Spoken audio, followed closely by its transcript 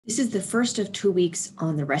This is the first of 2 weeks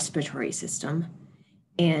on the respiratory system.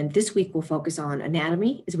 And this week we'll focus on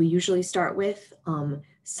anatomy, as we usually start with,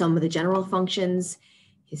 some of the general functions,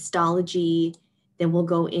 histology, then we'll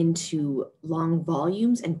go into lung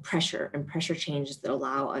volumes and pressure changes that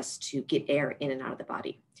allow us to get air in and out of the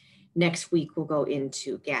body. Next week, we'll go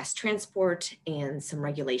into gas transport and some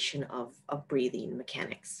regulation of breathing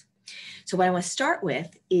mechanics. So what I want to start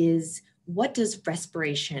with is, what does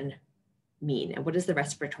respiration mean? And what is the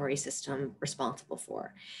respiratory system responsible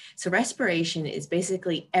for? So respiration is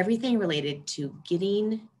basically everything related to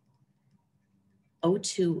getting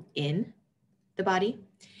O2 in the body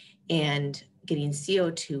and getting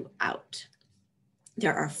CO2 out.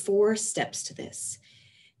 There are 4 steps to this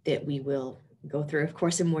that we will go through, of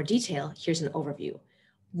course, in more detail. Here's an overview.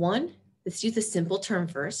 1, let's use the simple term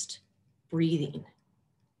first, breathing.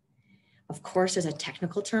 Of course, there's a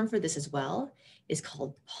technical term for this as well. It's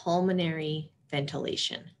called pulmonary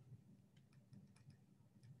ventilation.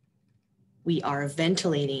 We are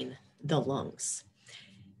ventilating the lungs.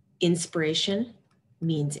 Inspiration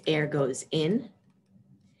means air goes in.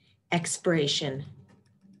 Expiration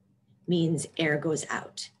means air goes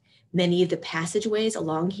out. Many of the passageways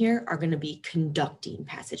along here are going to be conducting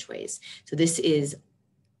passageways. So this is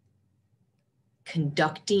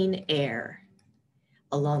conducting air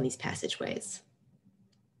along these passageways.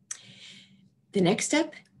 The next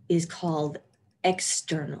step is called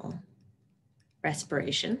external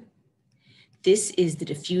respiration. This is the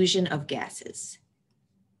diffusion of gases.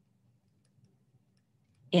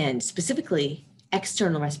 And specifically,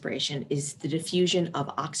 external respiration is the diffusion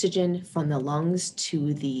of oxygen from the lungs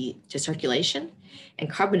to circulation, and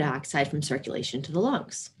carbon dioxide from circulation to the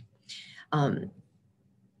lungs.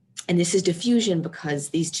 And this is diffusion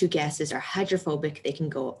because these 2 gases are hydrophobic. They can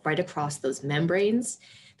go right across those membranes,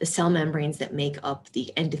 the cell membranes that make up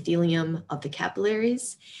the endothelium of the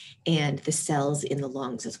capillaries and the cells in the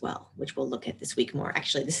lungs as well, which we'll look at this week more.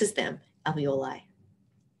 Actually, this is them, alveoli.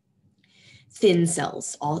 Thin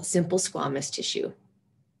cells, all simple squamous tissue.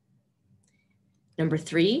 Number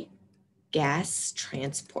 3, gas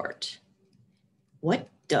transport. What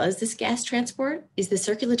does this gas transport? Is the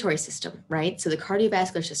circulatory system, right? So the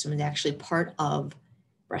cardiovascular system is actually part of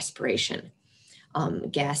respiration.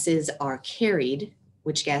 Gases are carried,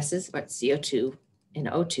 which gases, but CO2 and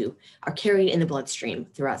O2, are carried in the bloodstream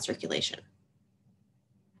throughout circulation.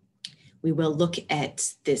 We will look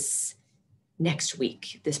at this next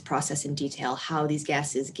week, this process in detail, how these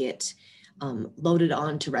gases get loaded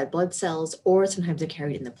onto red blood cells, or sometimes they're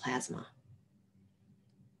carried in the plasma.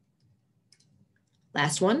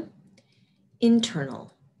 Last one,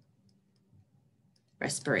 internal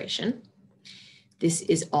respiration. This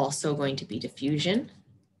is also going to be diffusion.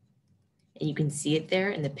 And you can see it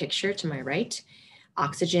there in the picture to my right.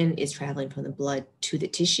 Oxygen is traveling from the blood to the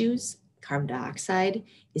tissues. Carbon dioxide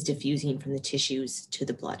is diffusing from the tissues to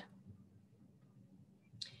the blood.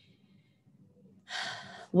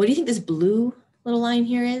 What do you think this blue little line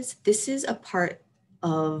here is? This is a part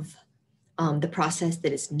of the process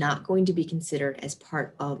that is not going to be considered as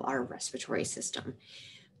part of our respiratory system,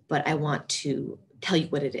 but I want to tell you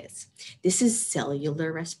what it is. This is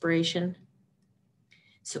cellular respiration.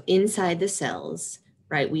 So inside the cells,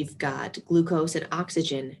 right, we've got glucose and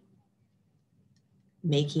oxygen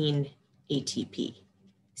making ATP.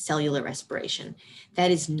 Cellular respiration. That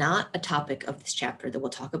is not a topic of this chapter that we'll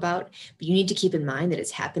talk about, but you need to keep in mind that it's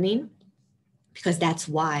happening because that's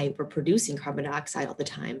why we're producing carbon dioxide all the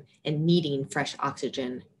time and needing fresh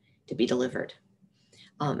oxygen to be delivered.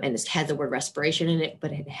 And it has the word respiration in it,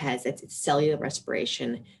 but it's cellular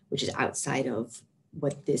respiration, which is outside of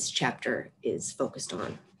what this chapter is focused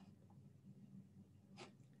on.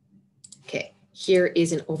 Okay. Here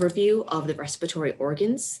is an overview of the respiratory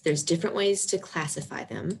organs. There's different ways to classify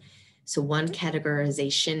them. So one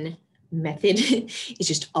categorization method is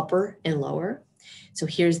just upper and lower. So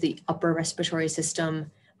here's the upper respiratory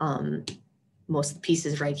system. Most of the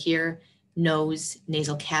pieces right here, nose,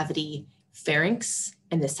 nasal cavity, pharynx,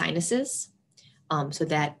 and the sinuses. So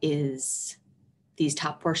that is these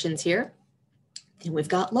top portions here. And we've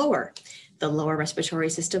got lower. The lower respiratory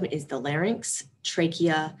system is the larynx,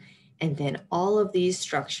 trachea, and then all of these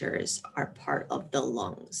structures are part of the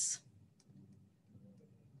lungs.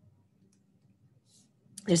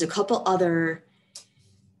 There's a couple other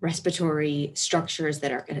respiratory structures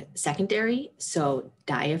that are secondary. So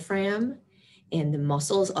diaphragm and the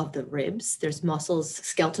muscles of the ribs. There's muscles,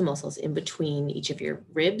 skeletal muscles in between each of your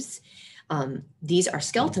ribs. These are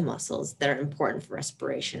skeletal muscles that are important for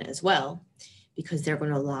respiration as well, because they're going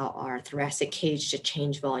to allow our thoracic cage to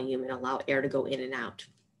change volume and allow air to go in and out.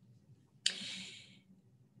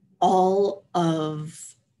 All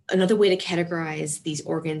of Another way to categorize these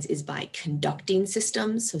organs is by conducting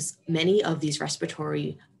systems. So many of these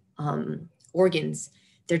respiratory organs,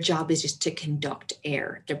 their job is just to conduct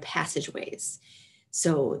air, their passageways.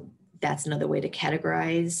 So that's another way to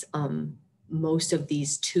categorize. Most of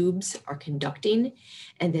these tubes are conducting.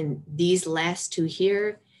 And then these last two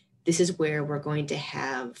here, this is where we're going to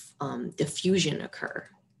have diffusion occur,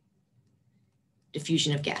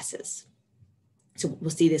 diffusion of gases. So we'll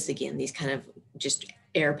see this again, these kind of just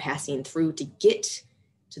air passing through to get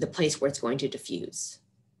to the place where it's going to diffuse.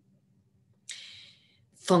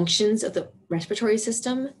 Functions of the respiratory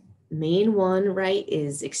system, main one, right,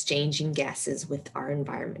 is exchanging gases with our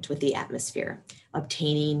environment, with the atmosphere,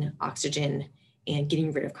 obtaining oxygen and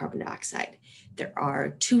getting rid of carbon dioxide. There are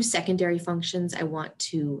two secondary functions I want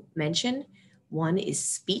to mention. One is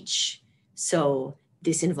speech. So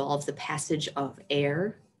this involves the passage of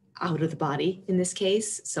air out of the body in this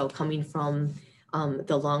case. So coming from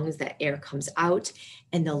the lungs, that air comes out,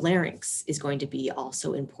 and the larynx is going to be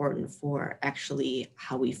also important for actually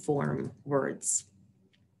how we form words,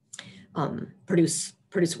 produce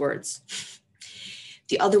words.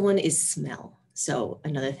 The other one is smell. So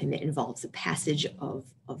another thing that involves the passage of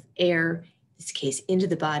air, in this case into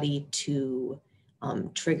the body to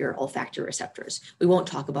trigger olfactory receptors. We won't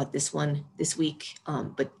talk about this one this week,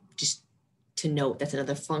 but just to note that's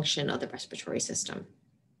another function of the respiratory system.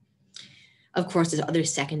 Of course, there's other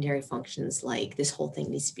secondary functions like this whole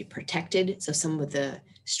thing needs to be protected. So some of the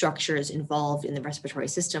structures involved in the respiratory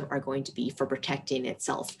system are going to be for protecting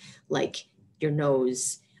itself, like your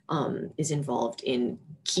nose is involved in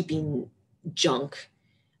keeping junk,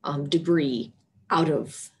 debris out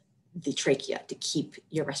of the trachea to keep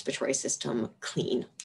your respiratory system clean